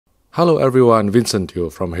Hello everyone, Vincent Teo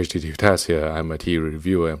from HDTV Test here. I'm a TV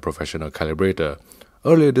reviewer and professional calibrator.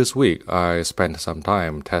 Earlier this week, I spent some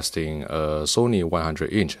time testing a Sony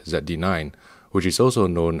 100-inch ZD9, which is also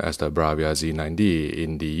known as the Bravia Z9D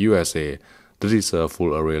in the USA. This is a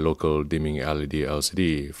full-array local dimming LED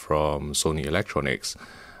LCD from Sony Electronics.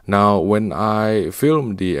 Now, when I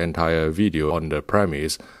filmed the entire video on the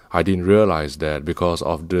premise, I didn't realize that because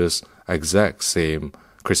of this exact same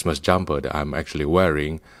Christmas jumper that I'm actually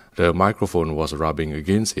wearing, the microphone was rubbing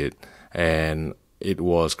against it and it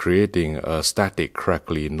was creating a static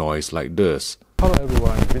crackly noise like this. Hello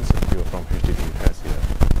everyone, Vincent here from HDTV Test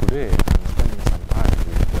here. Today I'm spending some time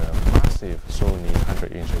with the massive Sony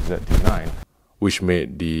 100-inch ZD9, which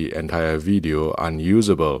made the entire video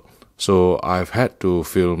unusable. So I've had to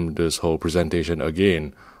film this whole presentation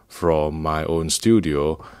again from my own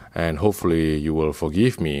studio, and hopefully you will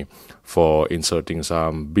forgive me for inserting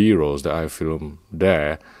some B-rolls that I filmed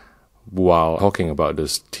there while talking about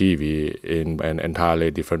this TV in an entirely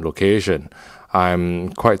different location.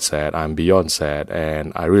 I'm quite sad, I'm beyond sad,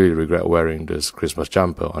 and I really regret wearing this Christmas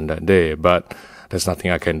jumper on that day, but there's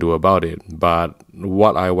nothing I can do about it. But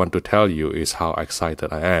what I want to tell you is how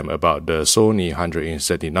excited I am about the Sony 100-inch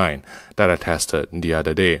ZD9 that I tested the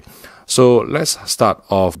other day. So let's start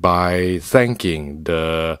off by thanking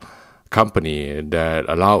the company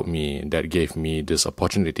that gave me this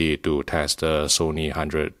opportunity to test the Sony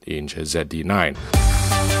 100-inch ZD9.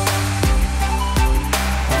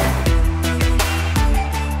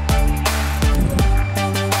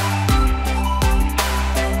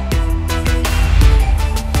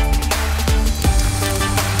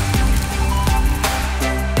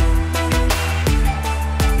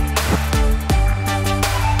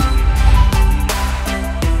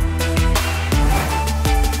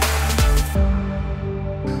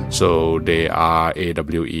 So they are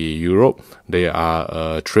AWE Europe. They are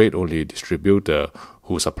a trade-only distributor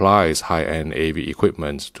who supplies high-end AV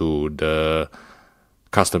equipment to the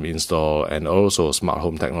custom install and also smart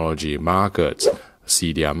home technology markets,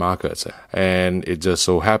 CDR markets. And it just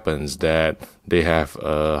so happens that they have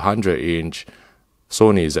a 100-inch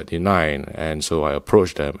Sony ZD9, and so I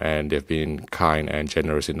approached them and they've been kind and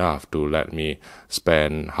generous enough to let me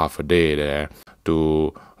spend half a day there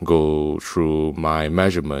to go through my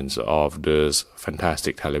measurements of this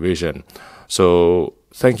fantastic television. So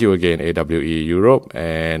thank you again, AWE Europe,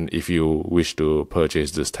 and if you wish to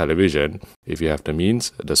purchase this television, if you have the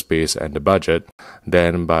means, the space and the budget,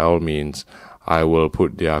 then by all means I will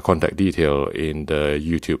put their contact detail in the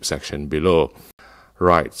YouTube section below.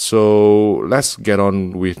 Right, so let's get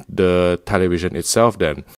on with the television itself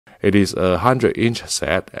then. It is a 100-inch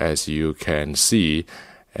set, as you can see,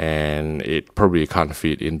 and it probably can't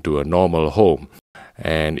fit into a normal home.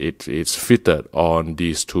 And it's fitted on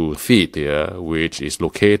these 2 feet here, which is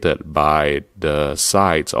located by the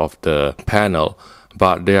sides of the panel.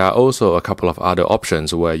 But there are also a couple of other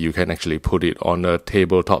options where you can actually put it on a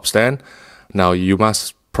tabletop stand. Now you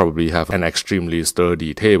must probably have an extremely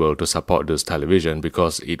sturdy table to support this television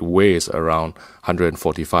because it weighs around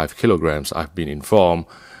 145 kilograms, I've been informed,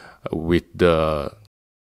 with the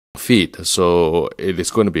feet. So it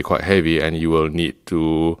is going to be quite heavy and you will need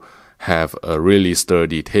to have a really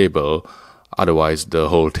sturdy table. Otherwise, the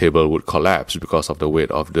whole table would collapse because of the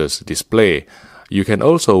weight of this display. You can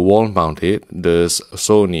also wall mount it, this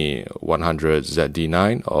Sony 100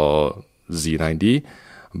 ZD9 or Z9D,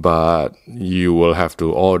 but you will have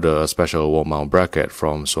to order a special wall mount bracket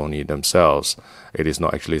from Sony themselves. It is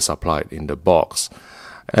not actually supplied in the box.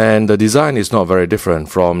 And the design is not very different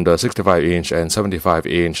from the 65-inch and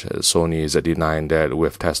 75-inch Sony ZD9 that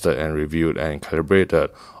we've tested and reviewed and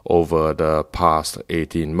calibrated over the past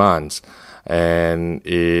 18 months. And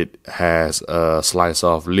it has a slice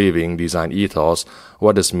of living design ethos.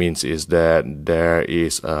 What this means is that there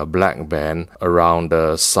is a black band around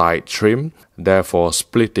the side trim, therefore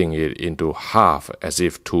splitting it into half as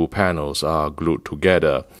if 2 panels are glued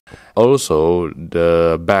together. Also,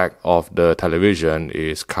 the back of the television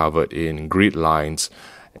is covered in grid lines,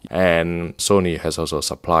 and Sony has also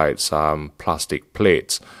supplied some plastic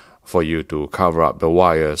plates for you to cover up the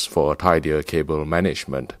wires for tidier cable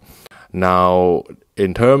management. Now,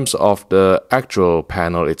 in terms of the actual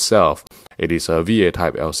panel itself, it is a VA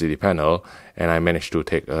type LCD panel, and I managed to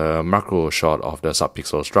take a macro shot of the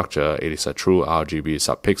subpixel structure. It is a true RGB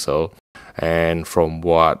subpixel, and from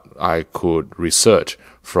what I could research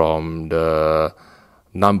from the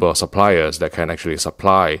number of suppliers that can actually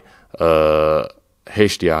supply a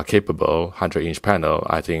HDR capable 100-inch panel,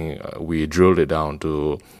 I think we drilled it down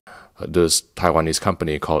to this Taiwanese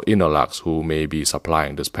company called Innolux, who may be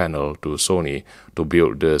supplying this panel to Sony to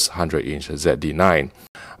build this 100-inch ZD9.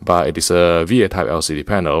 But it is a VA type LCD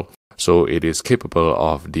panel, so it is capable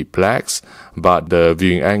of deep blacks, but the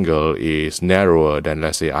viewing angle is narrower than,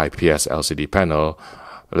 let's say, IPS LCD panel,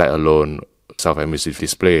 let alone self-emissive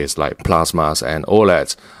displays like plasmas and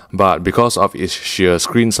OLEDs. But because of its sheer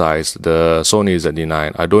screen size, the Sony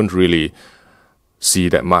ZD9, I don't really see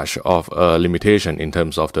that much of a limitation in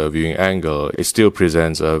terms of the viewing angle. It still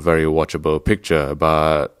presents a very watchable picture,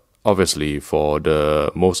 but obviously for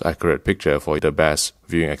the most accurate picture, for the best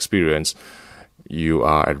viewing experience, you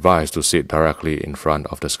are advised to sit directly in front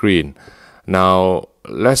of the screen. Now,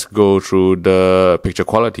 let's go through the picture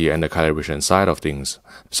quality and the calibration side of things.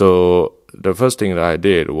 So the first thing that I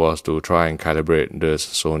did was to try and calibrate this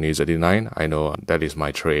Sony ZD9. I know that is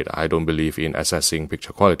my trade. I don't believe in assessing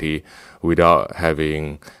picture quality without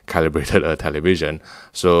having calibrated a television.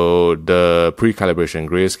 So the pre-calibration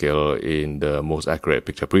grayscale in the most accurate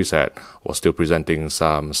picture preset was still presenting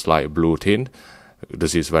some slight blue tint.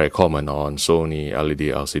 This is very common on Sony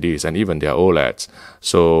LED LCDs and even their OLEDs.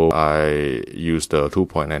 So I used the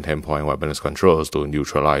 2-point and 10-point white balance controls to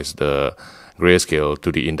neutralize the grayscale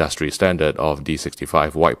to the industry standard of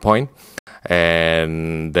D65 white point.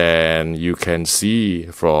 And then you can see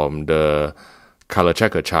from the color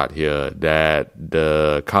checker chart here that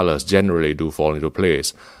the colors generally do fall into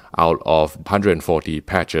place. Out of 140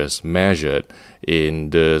 patches measured in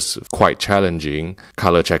this quite challenging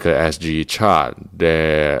color checker SG chart,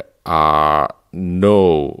 there are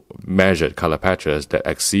no measured color patches that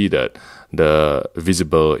exceeded the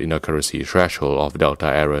visible inaccuracy threshold of delta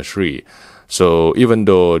error 3. So even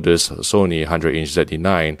though this Sony 100-inch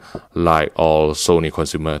ZD9, like all Sony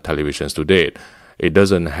consumer televisions to date, it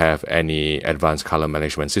doesn't have any advanced color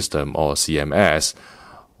management system or CMS,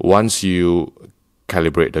 once you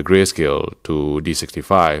calibrate the grayscale to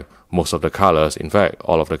D65, most of the colors, in fact,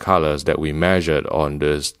 all of the colors that we measured on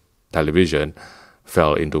this television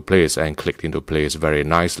fell into place and clicked into place very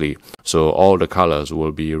nicely. So all the colors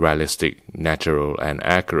will be realistic, natural, and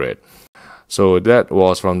accurate. So that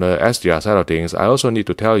was from the SDR side of things. I also need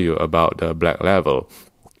to tell you about the black level.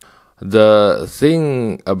 The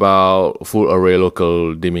thing about full array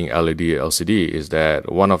local dimming LED LCD is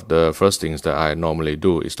that one of the first things that I normally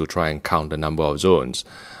do is to try and count the number of zones.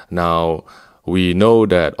 Now, we know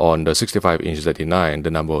that on the 65-inch ZD9,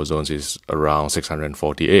 the number of zones is around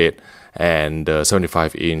 648, and the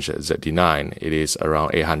 75-inch ZD9, it is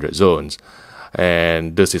around 800 zones.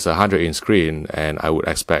 And this is a 100-inch screen, and I would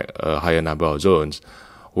expect a higher number of zones.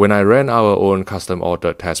 When I ran our own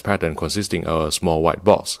custom-authored test pattern consisting of a small white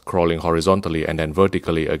box crawling horizontally and then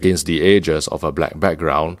vertically against the edges of a black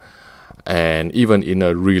background, and even in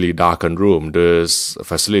a really darkened room, this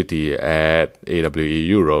facility at AWE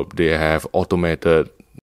Europe, they have automated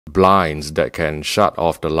blinds that can shut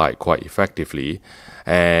off the light quite effectively.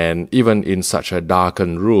 And even in such a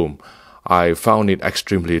darkened room, I found it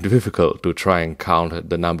extremely difficult to try and count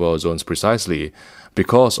the number of zones precisely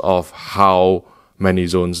because of how many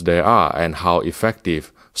zones there are and how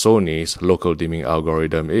effective Sony's local dimming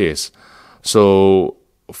algorithm is. So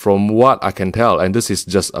from what I can tell, and this is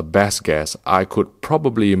just a best guess, I could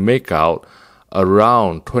probably make out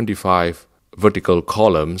around 25 vertical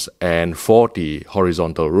columns and 40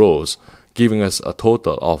 horizontal rows, giving us a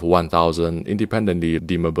total of 1,000 independently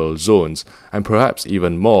dimmable zones, and perhaps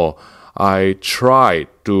even more. I tried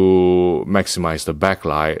to maximize the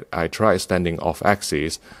backlight. I tried standing off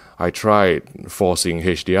axis. I tried forcing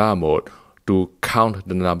HDR mode to count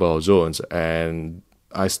the number of zones, and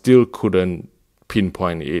I still couldn't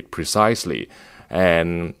pinpoint it precisely.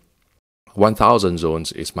 And 1,000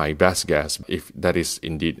 zones is my best guess, if that is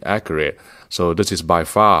indeed accurate. So this is by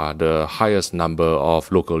far the highest number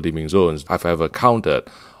of local dimming zones I've ever counted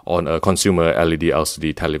on a consumer LED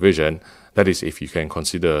LCD television. That is if you can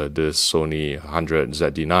consider this Sony 100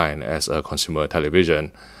 ZD9 as a consumer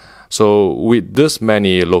television. So with this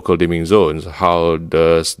many local dimming zones, how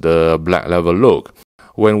does the black level look?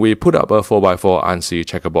 When we put up a 4x4 ANSI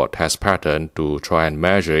checkerboard test pattern to try and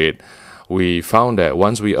measure it, we found that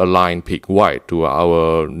once we align peak white to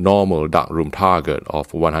our normal darkroom target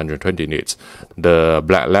of 120 nits, the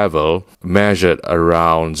black level measured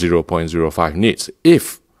around 0.05 nits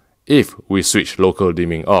if we switch local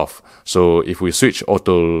dimming off. So if we switch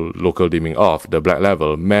auto local dimming off, the black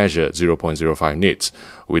level measured 0.05 nits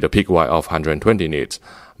with a peak white of 120 nits.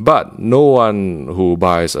 But no one who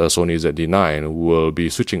buys a Sony ZD9 will be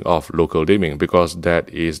switching off local dimming because that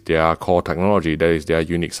is their core technology, that is their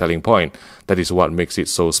unique selling point. That is what makes it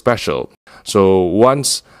so special. So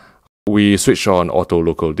once we switch on auto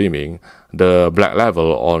local dimming, the black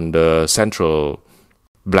level on the central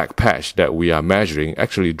black patch that we are measuring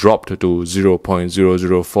actually dropped to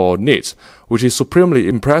 0.004 nits, which is supremely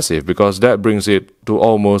impressive because that brings it to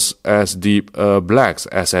almost as deep blacks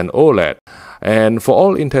as an OLED. And for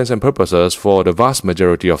all intents and purposes, for the vast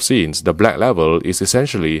majority of scenes, the black level is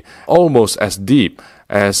essentially almost as deep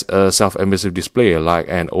as a self-emissive display like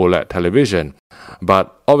an OLED television.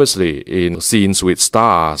 But obviously, in scenes with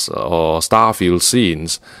stars or star-filled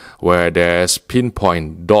scenes where there's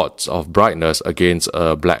pinpoint dots of brightness against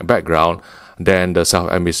a black background, then the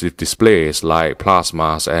self-emissive displays like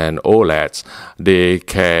plasmas and OLEDs, they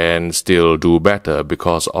can still do better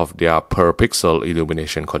because of their per pixel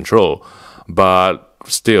illumination control. But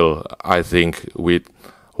still, I think with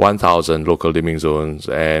 1000 local dimming zones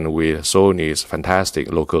and with Sony's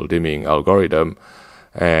fantastic local dimming algorithm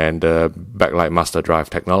and Backlight Master Drive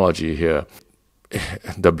technology here,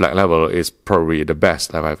 the black level is probably the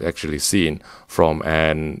best that I've actually seen from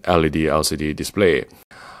an LED LCD display.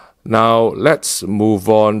 Now let's move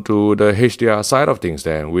on to the HDR side of things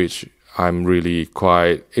then, which I'm really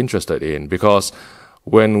quite interested in, because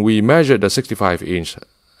when we measured the 65-inch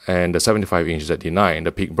and the 75-inch ZD9,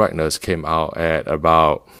 the peak brightness came out at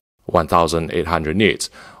about 1800 nits,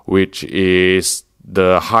 which is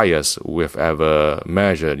the highest we've ever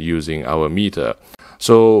measured using our meter.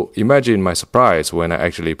 So imagine my surprise when I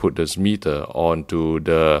actually put this meter onto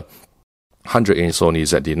the 100-inch Sony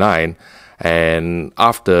ZD9, and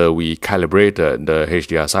after we calibrated the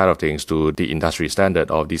HDR side of things to the industry standard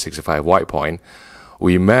of D65 white point,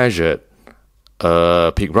 we measured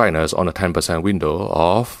peak brightness on a 10% window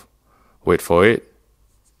of, wait for it,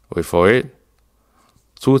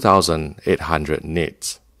 2800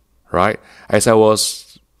 nits, right? As I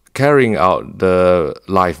was carrying out the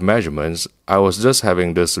live measurements, I was just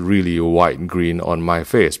having this really white grin on my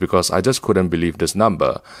face because I just couldn't believe this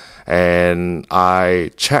number. And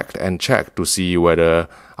I checked and checked to see whether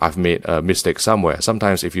I've made a mistake somewhere.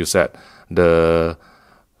 Sometimes if you set the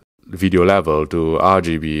video level to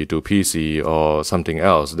RGB, to PC or something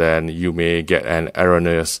else, then you may get an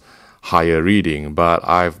erroneous higher reading. But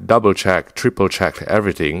I've double-checked, triple-checked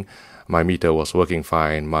everything. My meter was working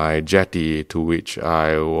fine. My jetty to which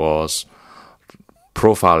I was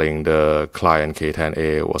profiling the client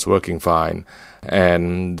K10A was working fine.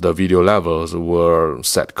 And the video levels were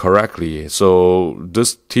set correctly. So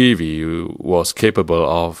this TV was capable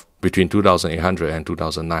of between 2800 and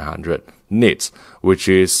 2900 nits, which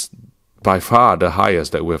is by far the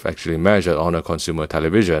highest that we've actually measured on a consumer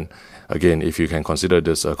television. Again, if you can consider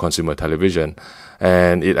this a consumer television.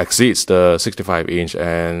 And it exceeds the 65-inch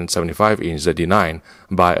and 75-inch ZD9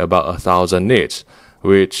 by about 1000 nits,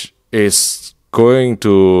 which is going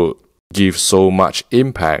to give so much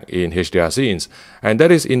impact in HDR scenes. And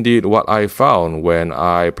that is indeed what I found when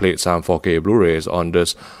I played some 4K Blu-rays on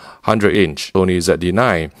this 100-inch Sony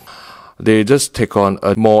ZD9. They just take on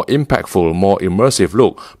a more impactful, more immersive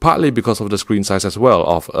look, partly because of the screen size as well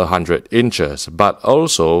of 100 inches. But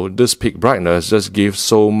also, this peak brightness just gives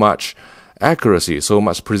so much accuracy, so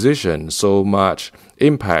much precision, so much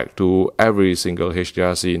impact to every single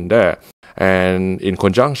HDR scene there. And in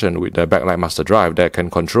conjunction with the Backlight Master Drive that can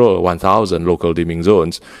control 1000 local dimming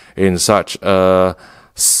zones in such a,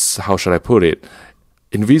 how should I put it,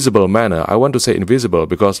 invisible manner. I want to say invisible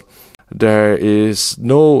because there is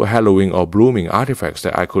no haloing or blooming artifacts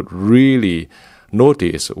that I could really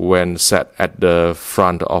notice when set at the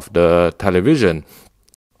front of the television.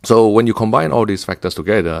 So when you combine all these factors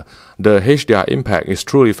together, the HDR impact is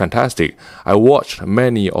truly fantastic. I watched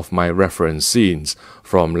many of my reference scenes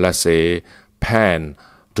from, let's say, Pan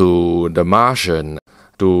to The Martian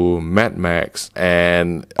to Mad Max,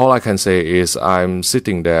 and all I can say is I'm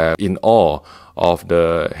sitting there in awe of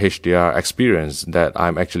the HDR experience that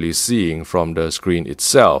I'm actually seeing from the screen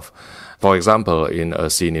itself. For example, in a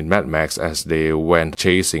scene in Mad Max, as they went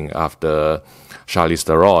chasing after Charlize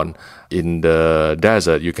Theron in the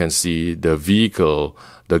desert, you can see the vehicle,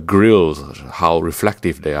 the grills, how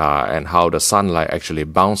reflective they are, and how the sunlight actually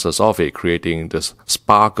bounces off it, creating this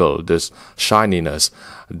sparkle, this shininess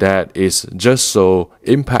that is just so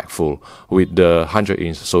impactful with the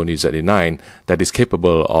 100-inch Sony ZD9 that is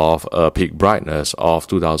capable of a peak brightness of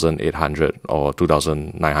 2800 or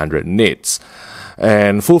 2900 nits.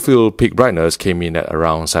 And full-field peak brightness came in at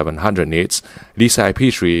around 700 nits.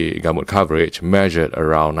 DCI-P3 gamut coverage measured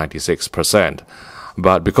around 96%.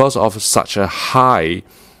 But because of such a high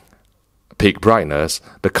peak brightness,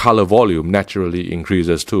 the color volume naturally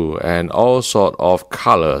increases too, and all sort of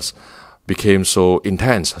colors became so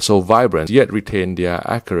intense, so vibrant, yet retain their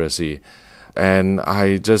accuracy. And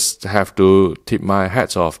I just have to tip my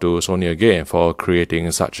hats off to Sony again for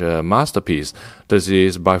creating such a masterpiece. This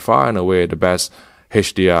is by far and away the best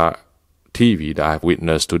HDR TV that I've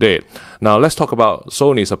witnessed to date. Now let's talk about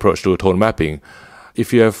Sony's approach to tone mapping.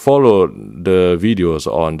 If you have followed the videos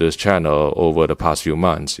on this channel over the past few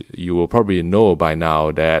months, you will probably know by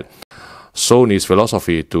now that Sony's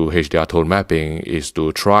philosophy to HDR tone mapping is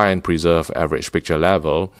to try and preserve average picture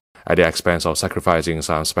level at the expense of sacrificing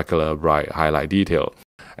some specular bright highlight detail.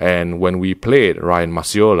 And when we played Ryan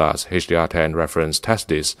Maciola's HDR10 reference test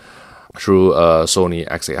disc through a Sony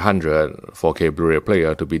X800 4K Blu-ray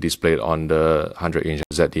player to be displayed on the 100-inch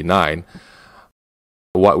ZD9,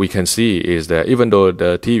 what we can see is that even though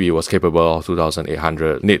the TV was capable of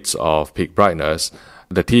 2800 nits of peak brightness,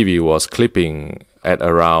 the TV was clipping at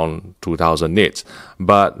around 2000 nits.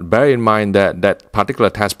 But bear in mind that that particular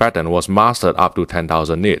test pattern was mastered up to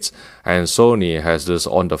 10,000 nits, and Sony has this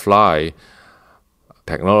on-the-fly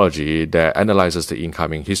technology that analyzes the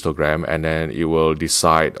incoming histogram and then it will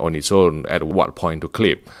decide on its own at what point to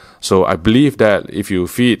clip. So I believe that if you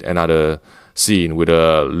feed another scene with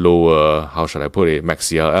a lower, how shall I put it, max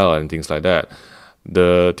CLL and things like that,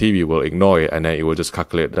 the TV will ignore it and then it will just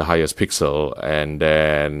calculate the highest pixel and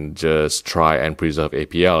then just try and preserve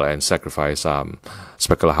APL and sacrifice some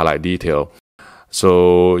specular highlight detail.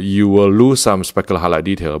 So you will lose some specular highlight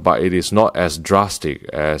detail, but it is not as drastic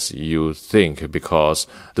as you think because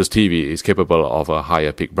this TV is capable of a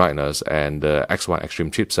higher peak brightness, and the X1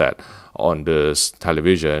 Extreme chipset on this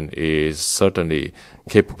television is certainly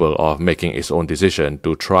capable of making its own decision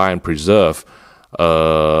to try and preserve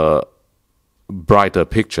a brighter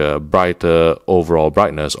picture, brighter overall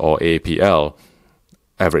brightness, or APL,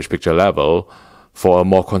 average picture level, for a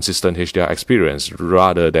more consistent HDR experience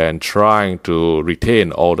rather than trying to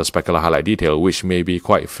retain all the specular highlight detail, which may be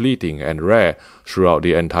quite fleeting and rare throughout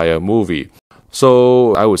the entire movie.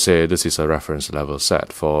 So I would say this is a reference level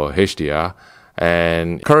set for HDR,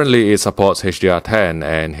 and currently it supports HDR10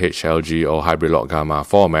 and HLG or hybrid log gamma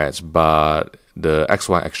formats, but the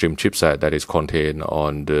X1 Extreme chipset that is contained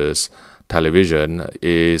on this television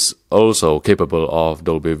is also capable of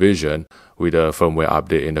Dolby Vision with a firmware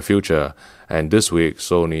update in the future. And this week,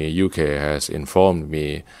 Sony UK has informed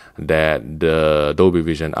me that the Dolby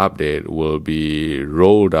Vision update will be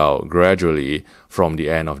rolled out gradually from the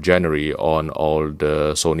end of January on all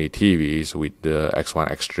the Sony TVs with the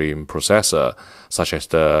X1 Extreme processor, such as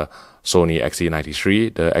the Sony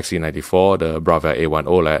XE93, the XE94, the Bravia A1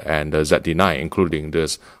 OLED, and the ZD9, including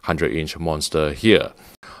this 100-inch monster here.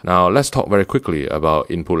 Now, let's talk very quickly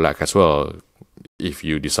about input lag as well, if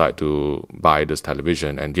you decide to buy this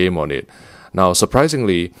television and game on it. Now,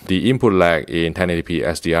 surprisingly, the input lag in 1080p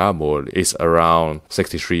SDR mode is around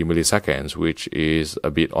 63 milliseconds, which is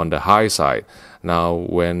a bit on the high side. Now,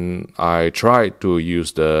 when I tried to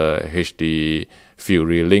use the HD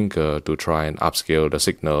Fury linker to try and upscale the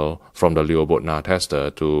signal from the Leo Bodnar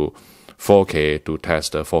tester to 4K to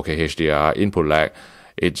test the 4K HDR input lag,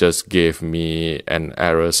 it just gave me an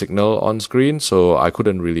error signal on screen, so I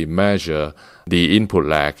couldn't really measure the input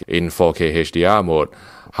lag in 4K HDR mode.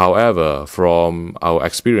 However, from our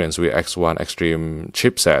experience with X1 Extreme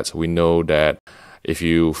chipsets, we know that if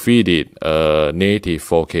you feed it a native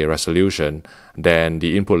 4K resolution, then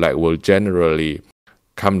the input lag will generally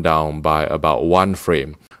come down by about 1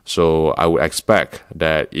 frame. So I would expect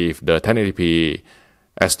that if the 1080p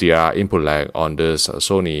SDR input lag on this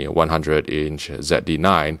Sony 100-inch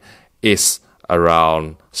ZD9 is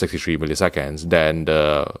around 63 milliseconds, then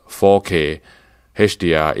the 4K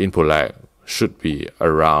HDR input lag should be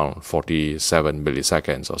around 47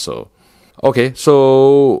 milliseconds or so. Okay,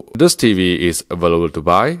 so this TV is available to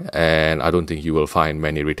buy, and I don't think you will find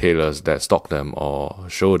many retailers that stock them or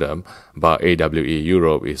show them, but AWE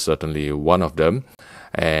Europe is certainly one of them,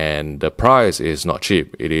 and the price is not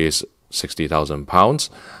cheap. It is £60,000,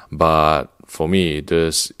 but for me,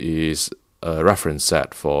 this is a reference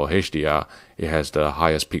set for HDR. It has the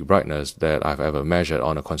highest peak brightness that I've ever measured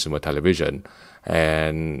on a consumer television,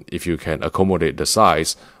 and if you can accommodate the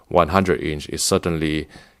size, 100-inch is certainly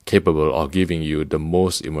capable of giving you the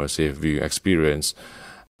most immersive viewing experience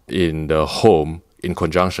in the home in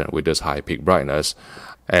conjunction with this high peak brightness.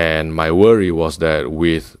 And my worry was that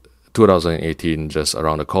with 2018 just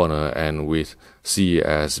around the corner and with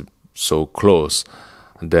CES so close,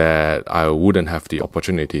 that I wouldn't have the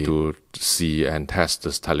opportunity to see and test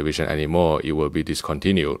this television anymore. It will be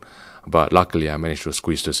discontinued. But luckily I managed to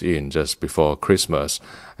squeeze this in just before Christmas,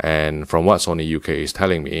 and from what Sony UK is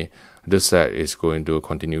telling me, this set is going to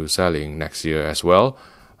continue selling next year as well.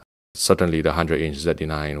 Certainly the 100-inch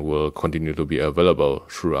ZD9 will continue to be available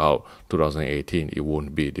throughout 2018. It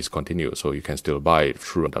won't be discontinued, so you can still buy it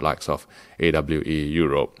through the likes of AWE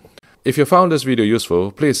Europe. If you found this video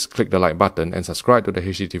useful, please click the like button and subscribe to the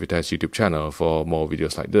HDTV Test YouTube channel for more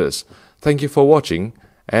videos like this. Thank you for watching,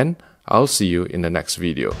 and I'll see you in the next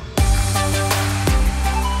video.